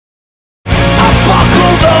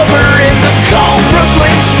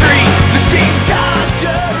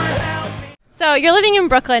So you're living in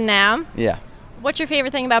Brooklyn now. Yeah. What's your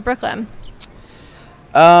favorite thing about Brooklyn?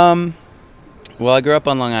 Well, I grew up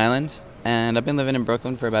on Long Island, and I've been living in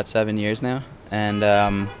Brooklyn for about 7 years now.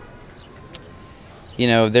 And, you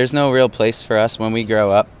know, there's no real place for us when we grow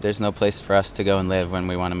up. There's no place for us to go and live when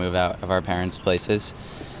we want to move out of our parents' places.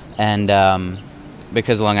 And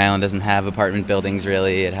because Long Island doesn't have apartment buildings,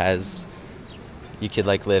 really, it has... You could,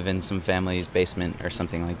 like, live in some family's basement or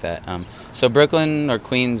something like that. So Brooklyn or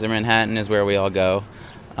Queens or Manhattan is where we all go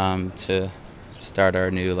to start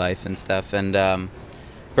our new life and stuff. And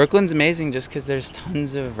Brooklyn's amazing just because there's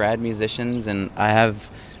tons of rad musicians, and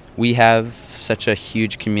we have such a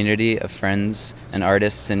huge community of friends and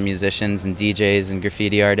artists and musicians and DJs and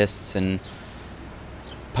graffiti artists and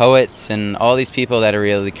poets and all these people that are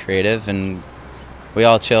really creative, and we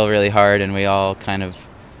all chill really hard, and we all kind of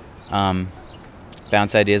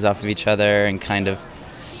bounce ideas off of each other and kind of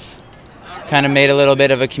made a little bit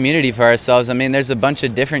of a community for ourselves. I mean, there's a bunch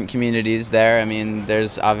of different communities there. I mean,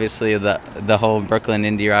 there's obviously the whole Brooklyn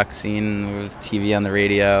indie rock scene with TV on the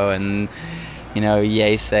radio and, you know,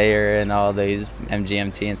 Yay Sayer and all these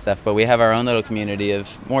MGMT and stuff. But we have our own little community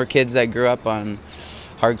of more kids that grew up on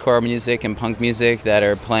hardcore music and punk music that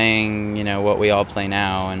are playing, you know, what we all play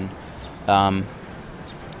now. And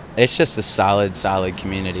it's just a solid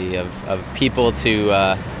community of people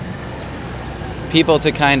to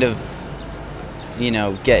kind of, you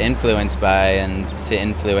know, get influenced by and to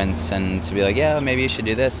influence and to be like, yeah, maybe you should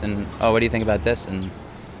do this, and oh, what do you think about this? And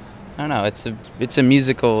I don't know, it's a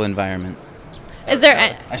musical environment. Is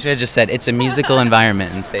there? I should have just said it's a musical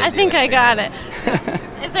environment and say. I think I got it.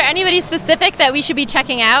 Is there anybody specific that we should be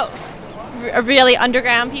checking out? Really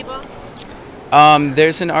underground people?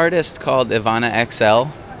 There's an artist called Ivana XL,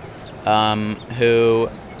 who,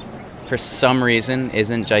 for some reason,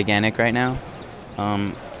 isn't gigantic right now.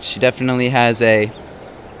 She definitely has a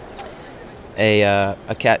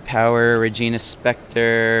Cat Power, Regina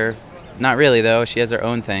Spektor. Not really though. She has her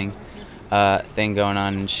own thing going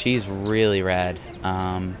on, and she's really rad.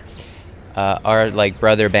 Our like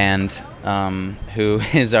brother band, who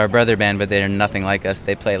is our brother band, but they're nothing like us.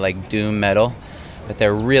 They play like doom metal, but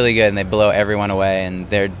they're really good and they blow everyone away, and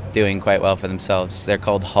they're doing quite well for themselves. They're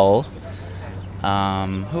called Hull.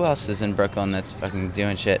 Who else is in Brooklyn that's fucking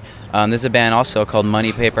doing shit? There's a band also called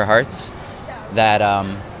Money Paper Hearts that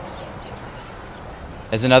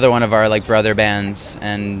is another one of our like brother bands,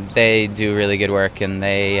 and they do really good work, and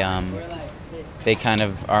they kind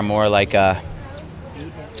of are more like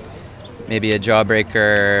maybe a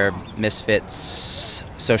Jawbreaker, Misfits,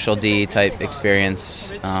 Social D type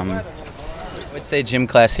experience. I would say Gym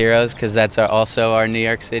Class Heroes because that's also our New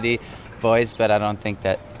York City boys, but I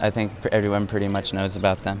think everyone pretty much knows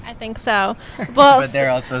about them. I think so. Well, but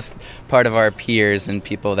they're also part of our peers and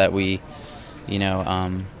people that we, you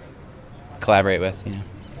know, collaborate with. You know.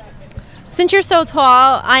 Since you're so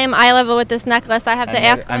tall, I am eye level with this necklace. I have to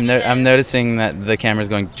ask. I'm noticing that the camera's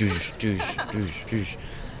going doosh, doosh, doosh, doosh.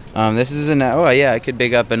 This is I could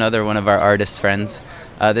big up another one of our artist friends.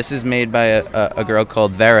 This is made by a girl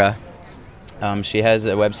called Vera. She has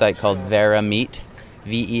a website called Vera Meat.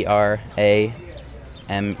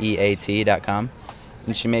 VeraMeat.com,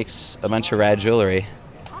 and she makes a bunch of rad jewelry.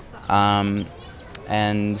 Awesome.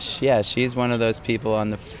 And yeah, she's one of those people on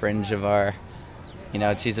the fringe of our, you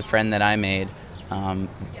know, she's a friend that I made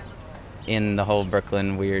in the whole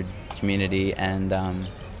Brooklyn weird community, and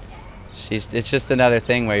it's just another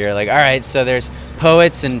thing where you're like, all right, so there's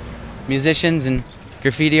poets and musicians and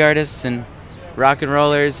graffiti artists and rock and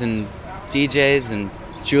rollers and DJs and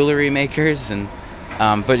jewelry makers, and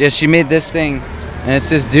but yeah, she made this thing, and it's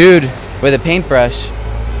this dude with a paintbrush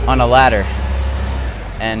on a ladder,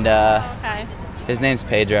 and his name's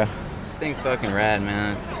Pedro. This thing's fucking rad,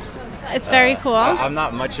 man. It's very cool. I'm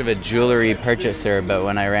not much of a jewelry purchaser, but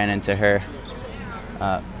when I ran into her,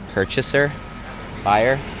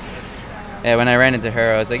 buyer, yeah, when I ran into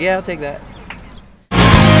her, I was like, yeah, I'll take that.